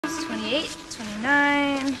28,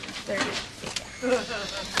 29, 30.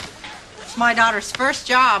 It's my daughter's first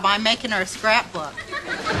job. I'm making her a scrapbook.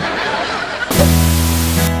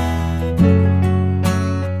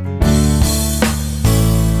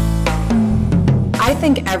 I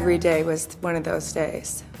think every day was one of those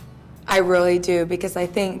days. I really do, because I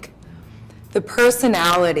think the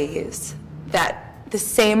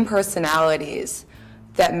same personalities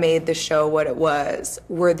that made the show what it was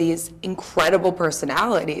were these incredible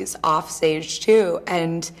personalities off stage too.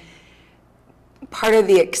 And part of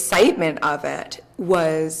the excitement of it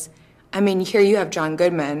was, I mean, here you have John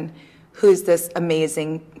Goodman, who's this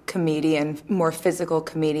amazing comedian, more physical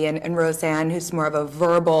comedian, and Roseanne, who's more of a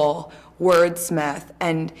verbal wordsmith.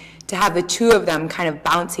 And to have the two of them kind of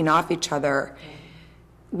bouncing off each other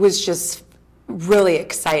was just really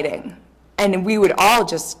exciting. And we would all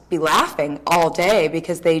just be laughing all day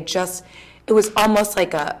because it was almost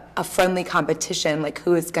like a friendly competition, like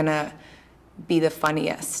who is gonna be the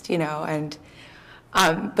funniest, you know? And,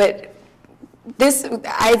 but this,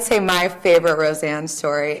 I'd say my favorite Roseanne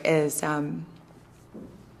story is, I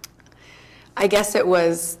guess it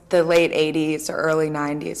was the late 80s or early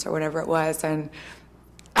 90s or whatever it was, and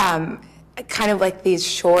kind of like these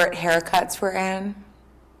short haircuts were in.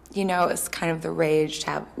 You know, it's kind of the rage to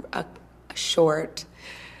have a short,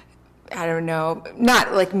 I don't know,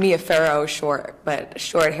 not like Mia Farrow short, but a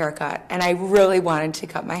short haircut. And I really wanted to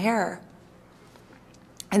cut my hair.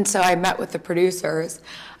 And so I met with the producers.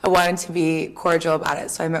 I wanted to be cordial about it,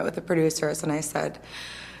 so I met with the producers and I said,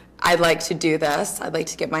 I'd like to do this. I'd like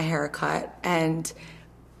to get my hair cut. And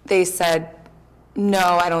they said, no,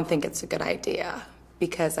 I don't think it's a good idea,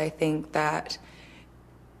 because I think that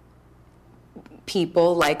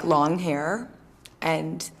people like long hair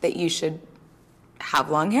and that you should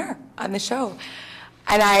have long hair on the show.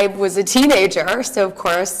 And I was a teenager, so of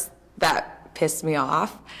course that pissed me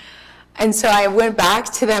off. And so I went back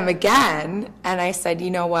to them again and I said,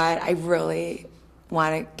 you know what, I really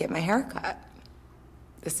want to get my hair cut.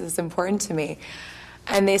 This is important to me.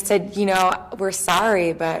 And they said, you know, we're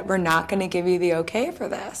sorry, but we're not going to give you the okay for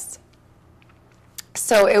this.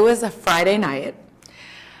 So it was a Friday night,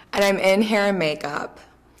 and I'm in hair and makeup,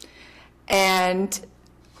 and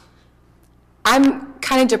I'm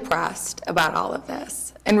kind of depressed about all of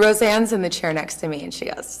this. And Roseanne's in the chair next to me, and she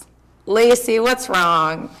goes, Lecy, what's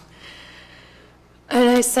wrong? And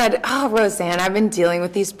I said, oh, Roseanne, I've been dealing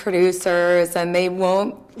with these producers, and they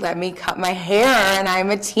won't let me cut my hair, and I'm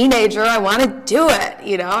a teenager. I want to do it,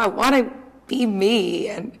 you know. I want to be me.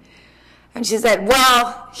 And she said,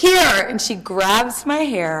 well, here. And she grabs my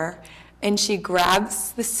hair, and she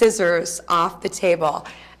grabs the scissors off the table,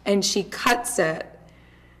 and she cuts it,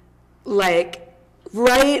 like,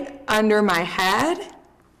 right under my head.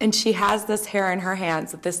 And she has this hair in her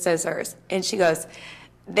hands with the scissors. And she goes,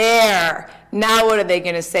 there, now what are they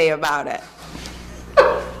going to say about it?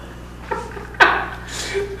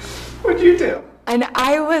 What'd you do? And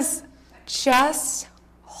I was just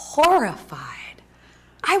horrified.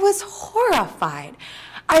 I was horrified.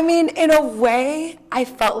 I mean, in a way, I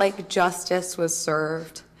felt like justice was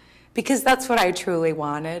served, because that's what I truly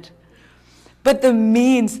wanted. But the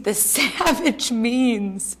means, the savage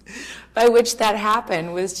means by which that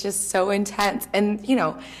happened was just so intense. And, you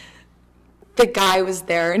know, the guy was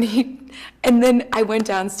there, and then I went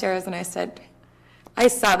downstairs and I said, I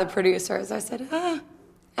saw the producers. I said,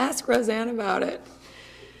 ask Roseanne about it.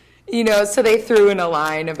 You know, so they threw in a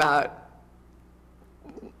line about,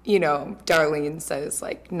 you know, Darlene says,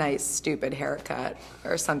 like, nice, stupid haircut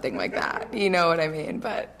or something like that. You know what I mean?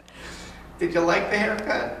 But did you like the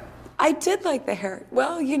haircut? I did like the hair.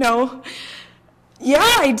 Well, you know,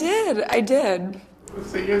 yeah, I did. I did.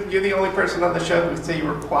 So you're the only person on the show who would say you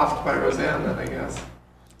were coiffed by Roseanne, then, I guess.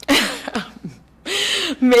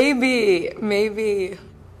 Maybe.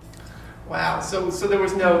 Wow. So there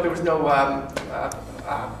was no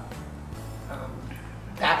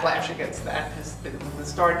backlash against that, because when the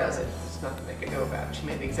star does it, there's nothing they can do about it. She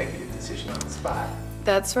made the executive decision on the spot.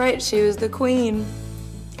 That's right. She was the queen,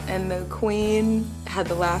 and the queen had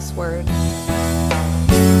the last word.